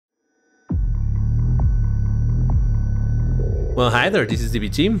Well, hi there, this is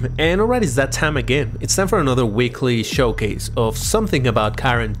DBG, and alright, it's that time again. It's time for another weekly showcase of something about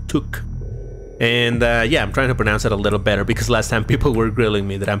En Tuk. And yeah, I'm trying to pronounce it a little better because last time people were grilling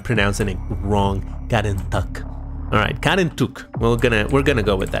me that I'm pronouncing it wrong. En Tuk. Alright, En Tuk. We're gonna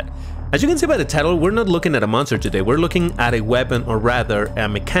go with that. As you can see by the title, we're not looking at a monster today. We're looking at a weapon, or rather a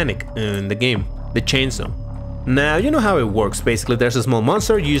mechanic in the game, the chainsaw. Now, you know how it works. Basically, there's a small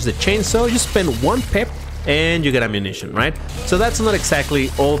monster, you use the chainsaw, you spend 1 pip, and you get ammunition, right? So that's not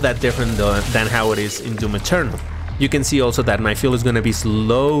exactly all that different than how it is in Doom Eternal. You can see also that my fuel is going to be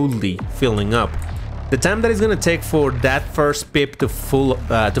slowly filling up. The time that it's going to take for that first pip to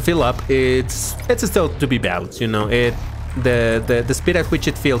fill up, it's still to be balanced, you know. The speed at which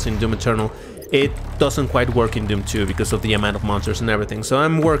it fills in Doom Eternal, it doesn't quite work in Doom 2 because of the amount of monsters and everything. So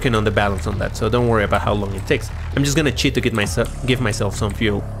I'm working on the balance on that, so don't worry about how long it takes. I'm just going to cheat to give myself some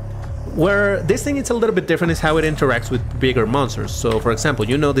fuel. Where this thing is a little bit different is how it interacts with bigger monsters. So for example,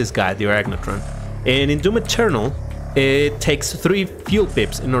 you know this guy, the Arachnotron, and in Doom Eternal it takes 3 fuel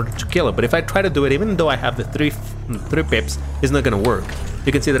pips in order to kill it, but if I try to do it, even though I have the 3 pips, it's not gonna work.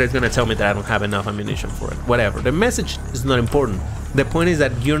 You can see that it's gonna tell me that I don't have enough ammunition for it. Whatever, the message is not important. The point is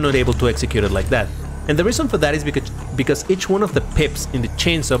that you're not able to execute it like that. And the reason for that is because each one of the pips in the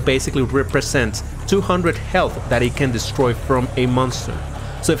chainsaw basically represents 200 health that it can destroy from a monster.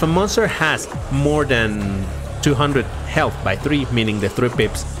 So if a monster has more than 200 health by 3, meaning the 3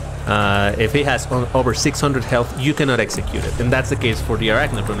 pips, if it has over 600 health, you cannot execute it. And that's the case for the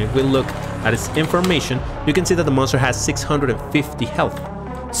Arachnotron. If we look at its information, you can see that the monster has 650 health.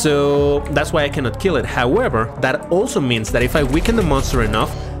 So that's why I cannot kill it. However, that also means that if I weaken the monster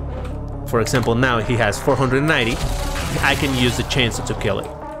enough, for example, now he has 490, I can use the chainsaw to kill it.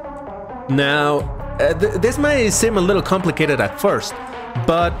 Now, this might seem a little complicated at first,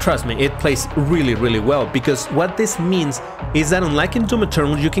 but trust me, it plays really well, because what this means is that unlike in Doom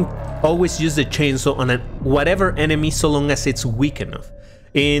Eternal, you can always use the chainsaw on whatever enemy so long as it's weak enough.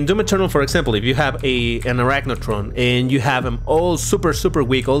 In Doom Eternal, for example, if you have an Arachnotron and you have him all super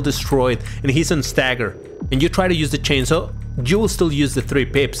weak, all destroyed, and he's on stagger, and you try to use the chainsaw, you will still use the 3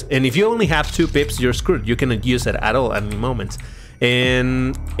 pips, and if you only have 2 pips, you're screwed. You cannot use it at all at any moment.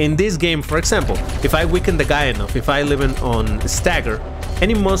 And in this game, for example, if I weaken the guy enough, if I live on stagger,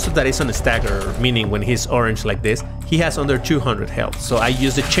 any monster that is on a stagger, meaning when he's orange like this, he has under 200 health. So I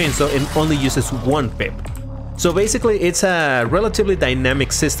use the chainsaw and only uses 1 pip. So basically, it's a relatively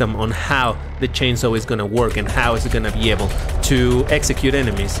dynamic system on how the chainsaw is going to work and how it's going to be able to execute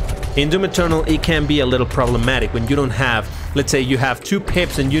enemies. In Doom Eternal, it can be a little problematic when you don't have, let's say you have 2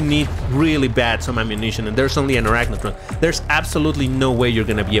 pips and you need really bad some ammunition and there's only an Arachnotron. There's absolutely no way you're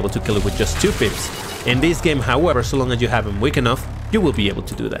going to be able to kill it with just 2 pips. In this game, however, so long as you have him weak enough, you will be able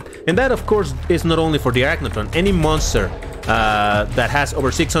to do that. And that, of course, is not only for the Arachnotron. Any monster that has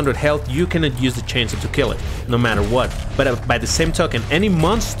over 600 health, you cannot use the chainsaw to kill it, no matter what. But by the same token, any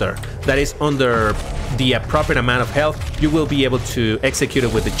monster that is under the appropriate amount of health, you will be able to execute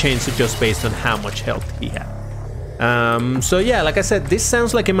it with the chainsaw just based on how much health he has. So yeah, like I said, this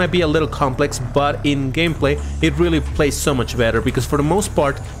sounds like it might be a little complex, but in gameplay it really plays so much better, because for the most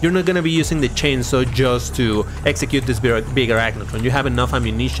part you're not going to be using the chainsaw just to execute this big Arachnotron. You have enough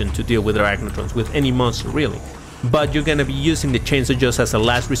ammunition to deal with Arachnotrons, with any monster really, but you're going to be using the chainsaw just as a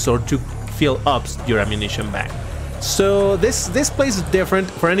last resort to fill up your ammunition bag. So this plays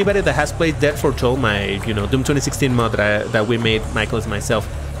different for anybody that has played Dead Foretold, my Doom 2016 mod that we made, Michael and myself,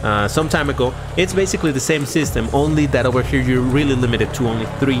 some time ago. It's basically the same system, only that over here you're really limited to only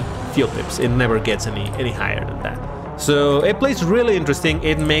 3 fuel pips. It never gets any higher than that. So it plays really interesting.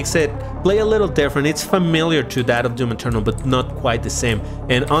 It makes it play a little different. It's familiar to that of Doom Eternal, but not quite the same.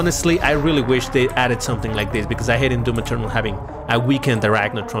 And honestly, I really wish they added something like this, because I hate in Doom Eternal having a weakened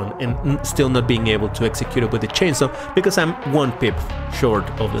Arachnotron and still not being able to execute it with the chainsaw, because I'm 1 pip short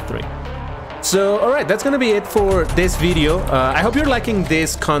of the 3. So alright, that's gonna be it for this video. I hope you're liking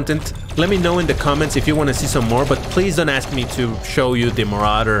this content. Let me know in the comments if you want to see some more, but please don't ask me to show you the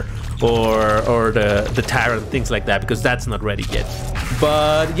Marauder or the Tyrant, things like that, because that's not ready yet.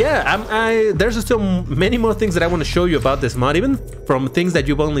 But yeah, there's still many more things that I want to show you about this mod, even from things that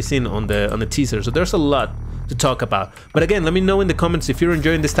you've only seen on the teaser. So there's a lot to talk about. But again, let me know in the comments if you're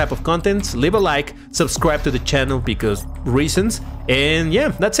enjoying this type of content. Leave a like, subscribe to the channel because reasons. And yeah,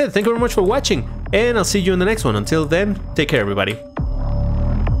 that's it. Thank you very much for watching, and I'll see you in the next one. Until then, take care, everybody.